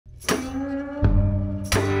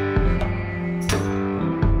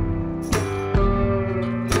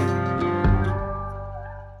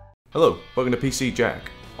Hello, welcome to PC Jack.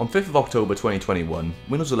 On 5th of October 2021,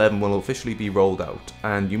 Windows 11 will officially be rolled out,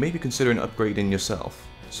 and you may be considering upgrading yourself.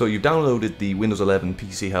 So you've downloaded the Windows 11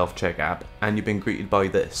 PC Health Check app, and you've been greeted by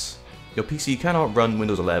this. Your PC cannot run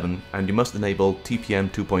Windows 11, and you must enable TPM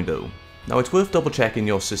 2.0. Now it's worth double checking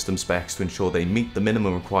your system specs to ensure they meet the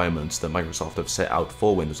minimum requirements that Microsoft have set out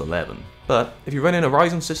for Windows 11. But if you're running a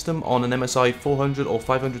Ryzen system on an MSI 400 or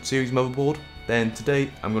 500 series motherboard, then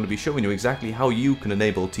today I'm going to be showing you exactly how you can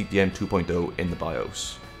enable TPM 2.0 in the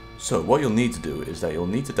BIOS. So what you'll need to do is that you'll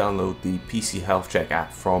need to download the PC Health Check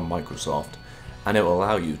app from Microsoft, and it will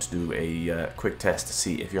allow you to do a quick test to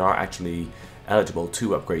see if you are actually eligible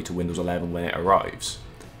to upgrade to Windows 11 when it arrives.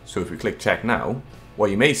 So if we click check now, what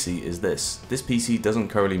you may see is this PC doesn't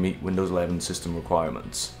currently meet Windows 11 system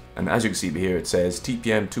requirements. And as you can see here, it says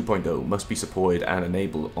TPM 2.0 must be supported and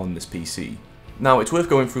enabled on this PC. Now it's worth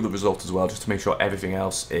going through the results as well, just to make sure everything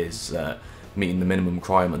else is meeting the minimum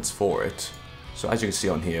requirements for it. So as you can see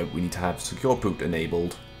on here, we need to have Secure Boot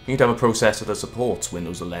enabled. You need to have a processor that supports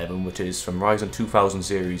Windows 11, which is from Ryzen 2000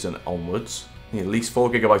 series and onwards. You need at least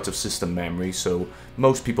 4GB of system memory, so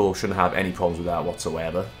most people shouldn't have any problems with that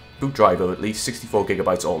whatsoever. Boot driver at least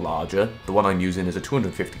 64GB or larger. The one I'm using is a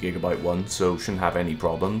 250GB one, so shouldn't have any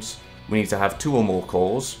problems. We need to have 2 or more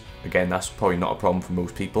cores. Again, that's probably not a problem for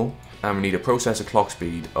most people. And we need a processor clock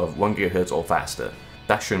speed of 1GHz or faster.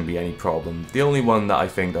 That shouldn't be any problem. The only one that I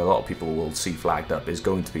think that a lot of people will see flagged up is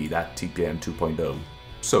going to be that TPM 2.0.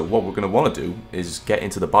 So what we're going to want to do is get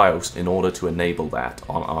into the BIOS in order to enable that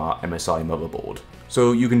on our MSI motherboard.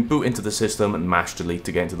 So you can boot into the system and mash delete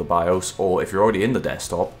to get into the BIOS, or if you're already in the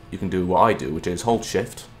desktop, you can do what I do, which is hold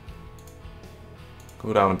shift,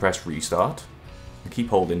 go down and press restart, and keep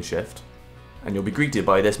holding shift, and you'll be greeted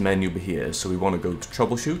by this menu here. So we want to go to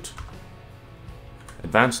troubleshoot,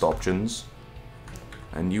 advanced options,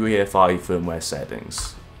 and UEFI firmware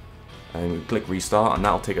settings. And we click restart, and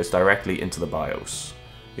that'll take us directly into the BIOS.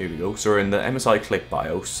 Here we go, so we're in the MSI Click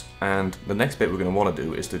BIOS, and the next bit we're going to want to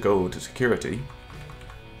do is to go to security,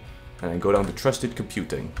 and then go down to trusted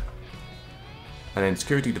computing. And then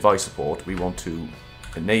security device support we want to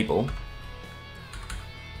enable,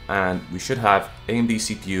 and we should have AMD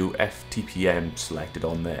CPU FTPM selected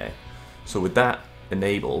on there. So with that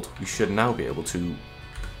enabled, we should now be able to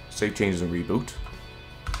save changes and reboot.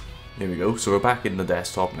 Here we go, so we're back in the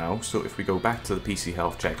desktop now. So if we go back to the PC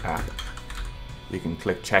Health Check app, we can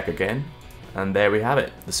click check again, and there we have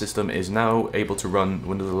it. The system is now able to run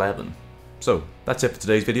Windows 11. So that's it for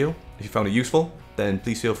today's video. If you found it useful, then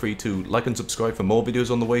please feel free to like and subscribe for more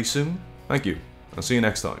videos on the way soon. Thank you, I'll see you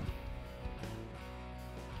next time.